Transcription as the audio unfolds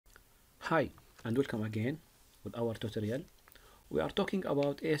Hi and welcome again with our tutorial. We are talking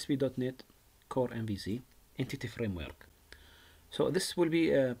about ASP.NET Core MVC Entity Framework. So this will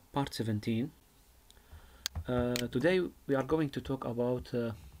be part 17. Today we are going to talk about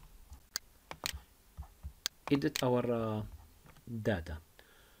edit our data.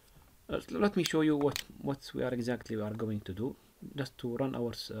 Let me show you what we are going to do just to run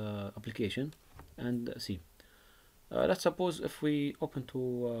our application and see. Let's suppose if we open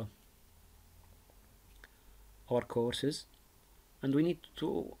to our courses and we need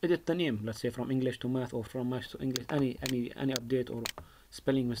to edit the name, let's say from English to math or from math to English, any update or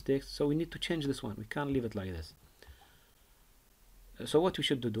spelling mistakes. So we need to change this one. We can't leave it like this. So what we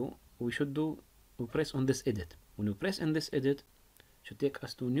should do, we press on this edit. When we press on this edit, it should take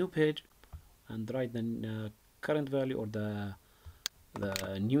us to a new page and write the current value or the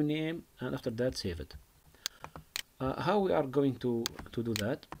new name, and after that save it. How we are going to do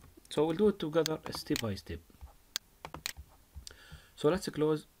that? So we'll do it together step by step. So let's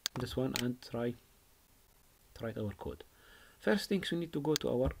close this one and try our code. First things, we need to go to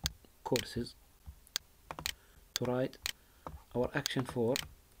our courses to write our action for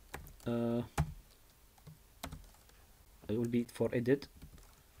it will be for edit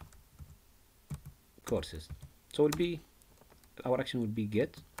courses. So our action will be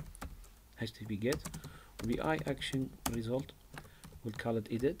get HTTP get will be I action result. We'll call it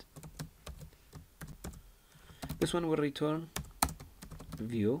edit. This one will return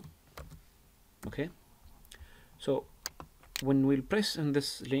view. Okay, so when we'll press on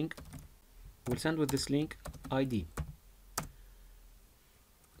this link, we'll send with this link ID.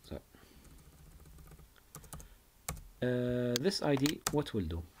 So this ID, what will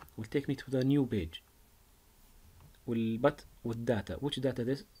do, will take me to the new page, but with data. Which data?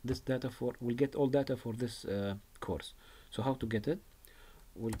 This data for, we'll get all data for this course. So how to get it?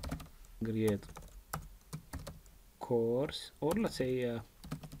 We'll create course, or let's say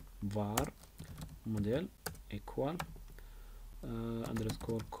var model equal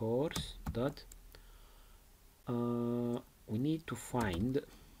underscore course dot we need to find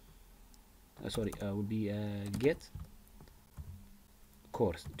will be get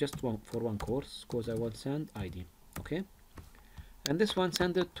course, just for one course, because I will send ID. Okay, and this one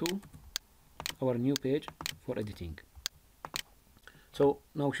send it to our new page for editing. So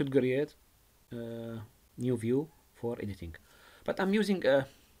now we should create new view for editing, but I'm using a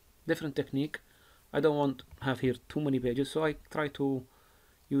different technique. I don't want to have here too many pages, so I try to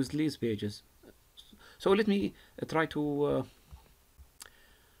use least pages. So let me try to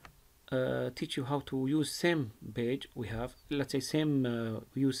teach you how to use same page we have. Let's say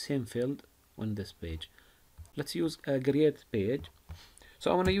we use same field on this page. Let's use a create page.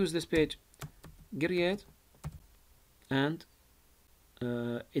 So I want to use this page create and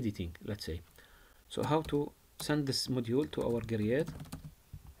editing, let's say. So how to send this module to our create?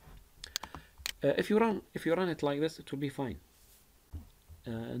 If you run it like this, it will be fine.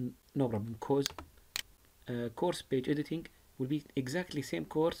 No problem, because course page editing will be exactly same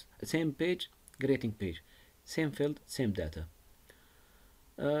course, same page, creating page, same field, same data.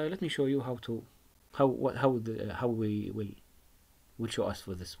 Let me show you how we will show us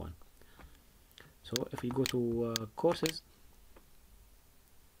for this one. So if we go to courses,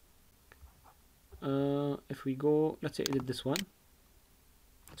 if we go, let's say edit this one,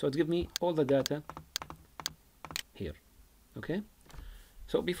 so it gives me all the data here. Okay,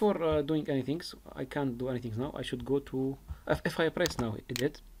 so before doing anything, so I can't do anything now. I should go to, if I press now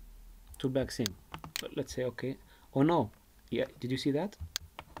edit, to back same. But let's say okay. Oh no, yeah, did you see that?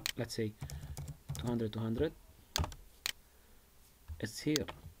 Let's say 200 it's here.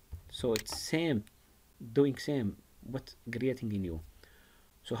 So it's same, doing same, but creating a new.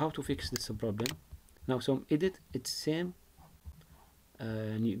 So how to fix this problem? Now, so edit, it's same,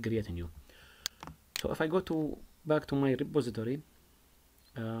 create a new. So if I go back to my repository,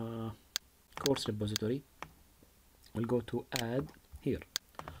 course repository, we'll go to add here.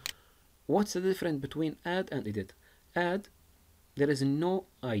 What's the difference between add and edit? Add, there is no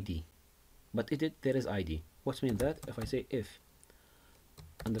ID, but edit, there is ID. What's mean that? If I say if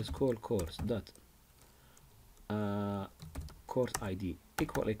underscore course dot course ID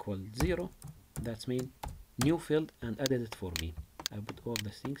equal 0, that's mean new field and added it for me. I put all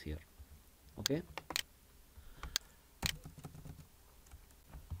these things here. Okay,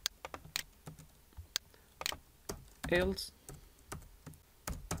 else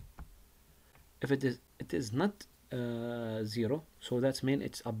if it is not 0, so that's mean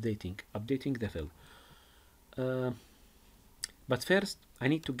it's updating the field. But first I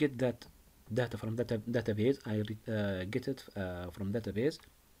need to get that data from database. I get it from database.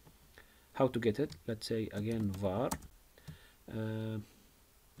 how to get it. Let's say again var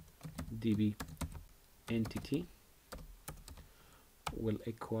db entity will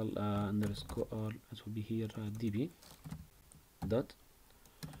equal underscore, it will be here db dot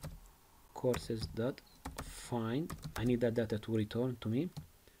courses dot find. I need that data to return to me.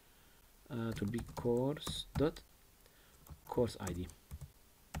 It will be course dot course ID.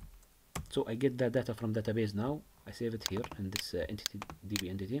 So I get that data from database now. I save it here in this entity db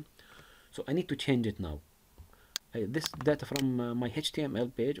entity. So I need to change it now. This data from my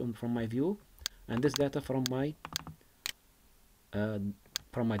HTML page from my view, and this data from my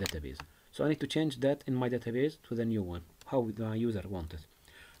database. So I need to change that in my database to the new one, how the user wants it.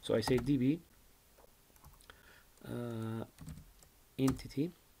 So I say db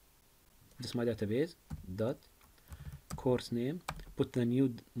entity, this is my database, dot course name, put the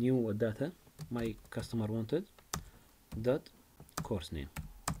new data my customer wanted, dot course name.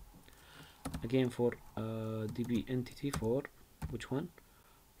 Again for db entity for which one?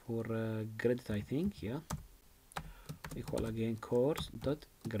 For credit, I think, yeah. Equal again course dot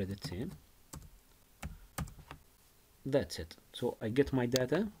credit, same. That's it. So I get my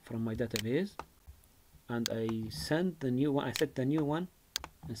data from my database, and I send the new one. I set the new one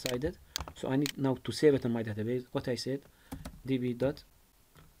inside it. So I need now to save it in my database. What I said, db dot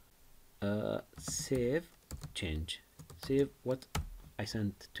save change. Save what I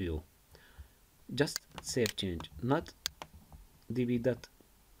sent to you. Just save change, not db dot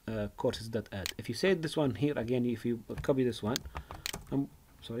courses dot add. If you say this one here again, if you copy this one,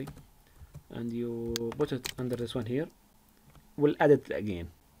 sorry, and you put it under this one here, we'll add it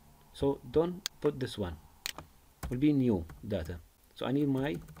again. So don't put this one, will be new data. So I need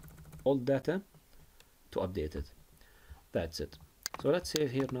my old data to update it. That's it. So let's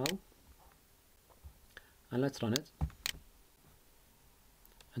save here now, and let's run it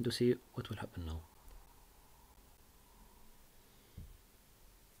and to see what will happen now.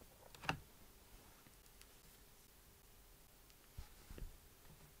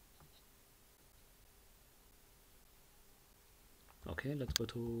 Okay, let's go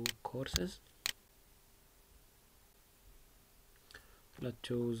to courses. Let's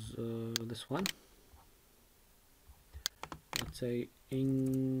choose this one. Let's say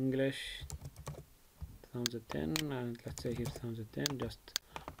English 2010, and let's say here 2010, just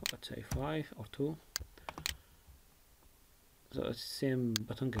let's say 5 or 2. So it's same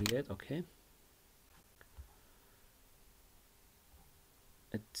button, create. Okay,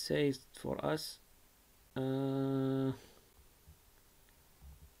 it says for us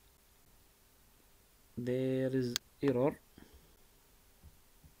there is error.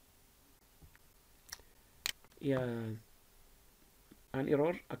 Yeah, an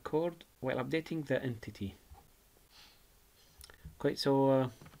error occurred while updating the entity. Okay, so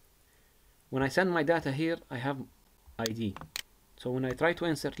when I send my data here, I have ID. So when I try to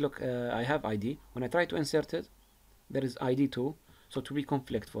insert, look, I have ID. When I try to insert it, there is ID too. So to be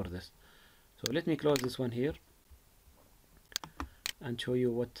conflict for this. So let me close this one here and show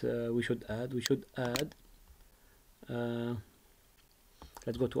you what we should add. We should add,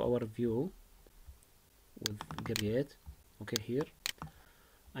 let's go to our view with create. Okay, here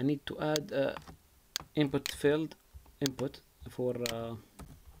I need to add input field input for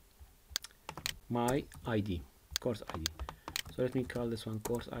my ID, course ID. So let me call this one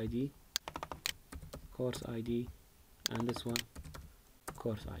course ID, and this one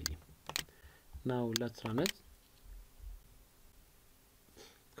course ID. Now let's run it.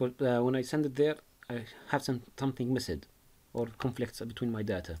 Because when I send it there, I have something missed or conflicts between my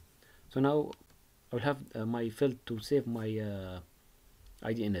data. So now I will have my field to save my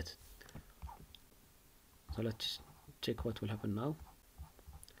ID in it. So let's check what will happen now.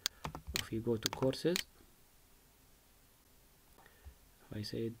 If you go to courses, if I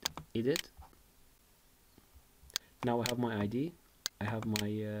say edit, now I have my ID, I have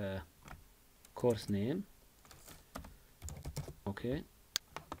my course name. Okay,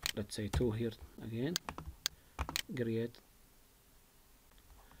 let's say 2 here again, create.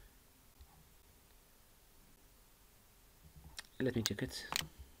 Let me check it.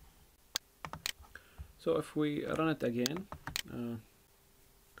 So if we run it again,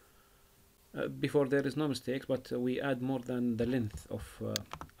 before there is no mistakes, but we add more than the length of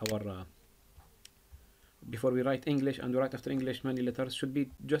our before we write English and we write after English many letters should be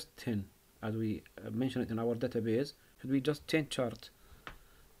just 10, as we mentioned it in our database, should be just 10 charts,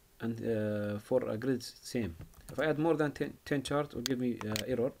 and for a grid same. If I add more than 10 charts, it will give me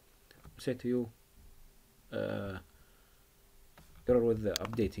error. I'll say to you error with the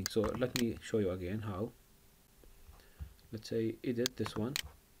updating. So let me show you again how. Let's say edit this one.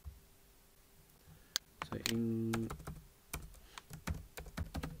 say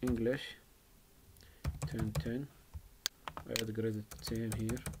English 10 I add graded same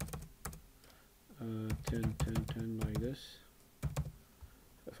here, 10 like this.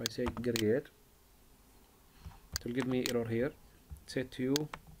 If I say grade, it will give me error here. Say to you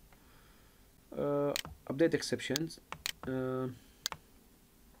update exceptions. So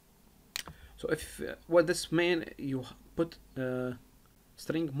if what this mean, you put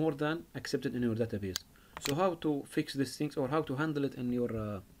string more than accepted in your database. So how to fix these things, or how to handle it in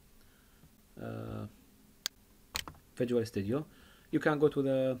your Visual Studio? You can go to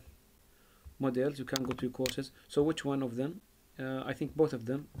the models, you can go to courses. So which one of them? I think both of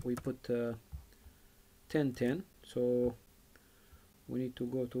them. We put 10. So we need to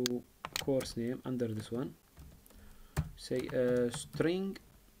go to course name under this one. Say string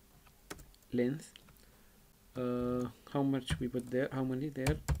length. How much we put there? How many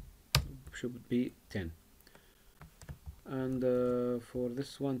there? Should be 10. And for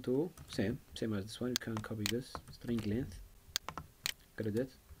this one too, same as this one. You can copy this string length,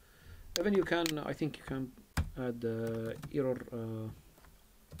 credit. Even you can, I think you can add error.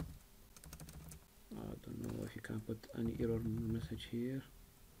 I don't know if you can put any error message here.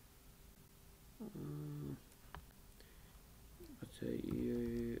 Let's say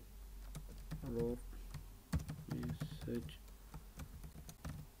error message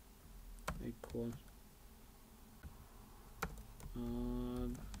equal.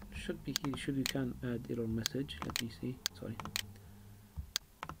 Should be here. Should you can add error message? Let me see. Sorry.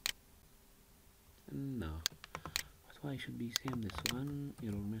 No. That's why it should be same. This one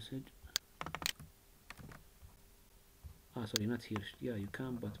error message. Sorry, not here. Yeah, you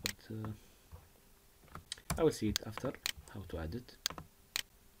can, but I will see it after how to add it.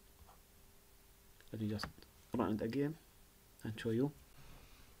 Let me just run it again and show you.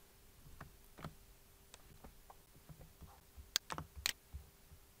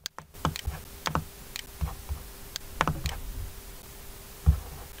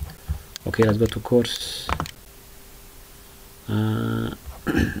 Okay, let's go to course.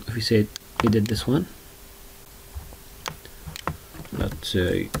 If we say we did this one, let's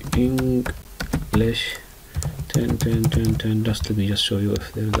say English 10. Just let me just show you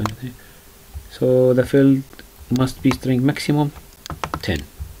if there is anything. So the field must be string maximum 10.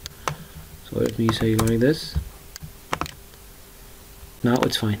 So let me say like this. Now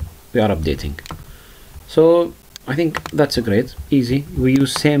it's fine. We are updating. So I think that's a great, easy. We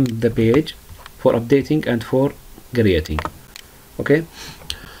use same the page for updating and for creating. Okay.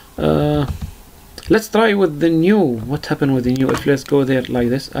 Let's try with the new. What happened with the new? If let's go there like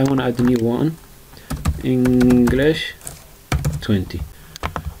this, I want to add a new one. English 20.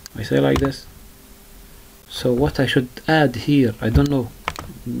 I say like this. So what I should add here? I don't know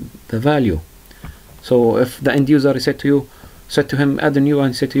the value. So if the end user said to him add a new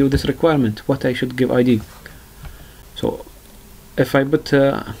one, said to you this requirement, what I should give ID. So if I put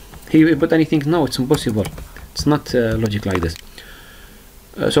he put anything, no, it's impossible. It's not logic like this.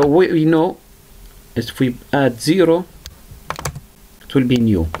 So we know if we add 0, it will be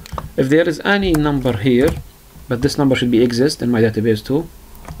new. If there is any number here, but this number should be exist in my database too,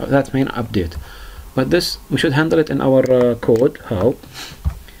 that means update. But this we should handle it in our code. How?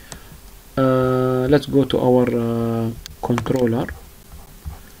 Let's go to our controller.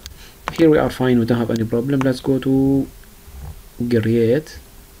 Here we are fine, we don't have any problem. Let's go to create.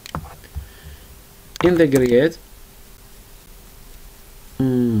 In the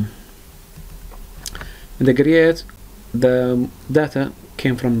create, the data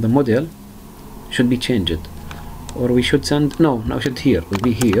came from the model should be changed, or we should send now should here will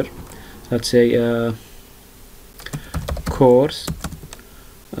be here. Let's say course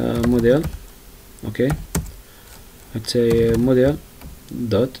model. Okay, let's say model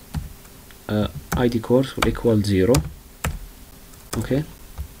dot ID course will equal 0. Okay,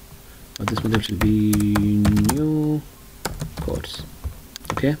 but this model should be new course.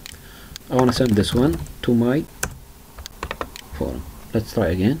 Okay, I want to send this one to my forum. Let's try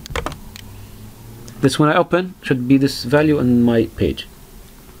again. This one I open should be this value on my page.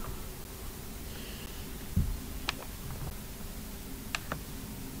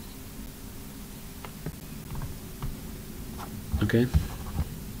 Okay,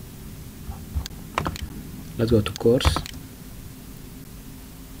 let's go to course.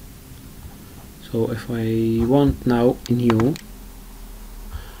 So if I want now new,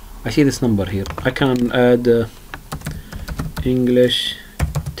 I see this number here. I can add English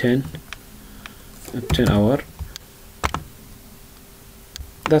 10 hour.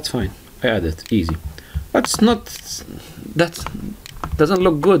 That's fine. I add it easy. But it's not. That doesn't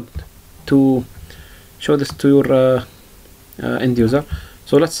look good to show this to your end user.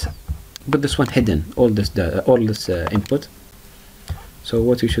 So let's put this one hidden, all this input. So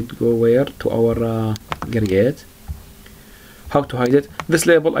what we should go where? To our create. How to hide it? This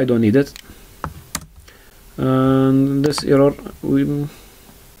label, I don't need it. And this error,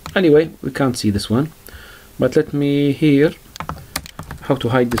 anyway, we can't see this one. But let me here, how to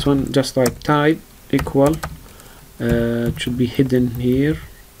hide this one? Just like type equal, it should be hidden here,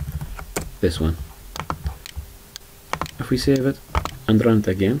 this one. If we save it and run it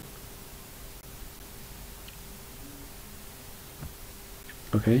again,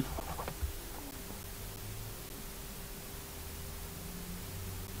 okay.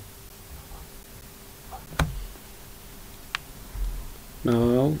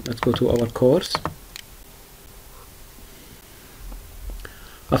 Now let's go to our course.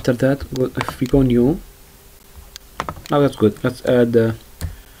 After that, if we go new, now that's good. Let's add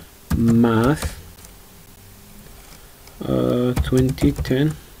math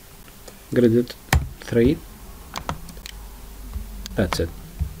 2010 graded 3. That's it.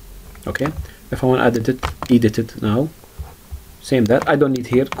 Okay. If I want to edit it now, same that. I don't need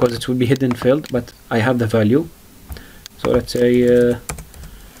here because it will be hidden field, but I have the value. So let's say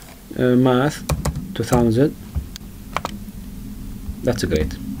math 2000. That's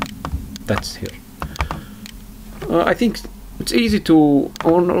great. That's here. I think it's easy to,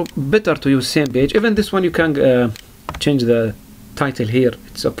 or better to use same page. Even this one you can change the title here.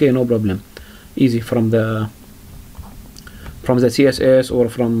 It's okay, no problem. Easy from the CSS or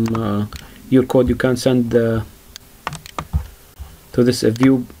from your code. You can send to this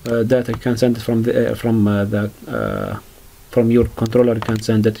view data. You can send it from your controller. You can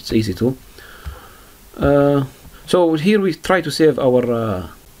send it. It's easy too. So here we try to save our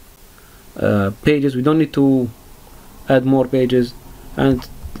pages. We don't need to add more pages, and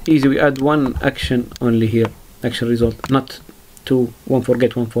easy, we add one action only here, action result, not two, one for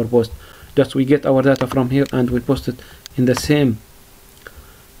get, one for post. Just we get our data from here and we post it in the same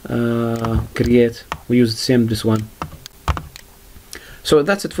create. We use the same this one. So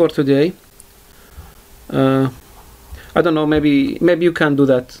that's it for today. I don't know, maybe you can do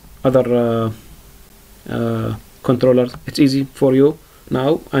that other controllers. It's easy for you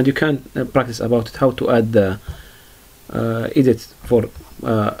now, and you can practice about it, how to add the edit for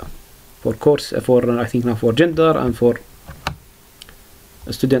course, for I think now for gender and for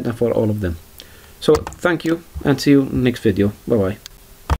student and for all of them. So thank you and see you next video. Bye bye.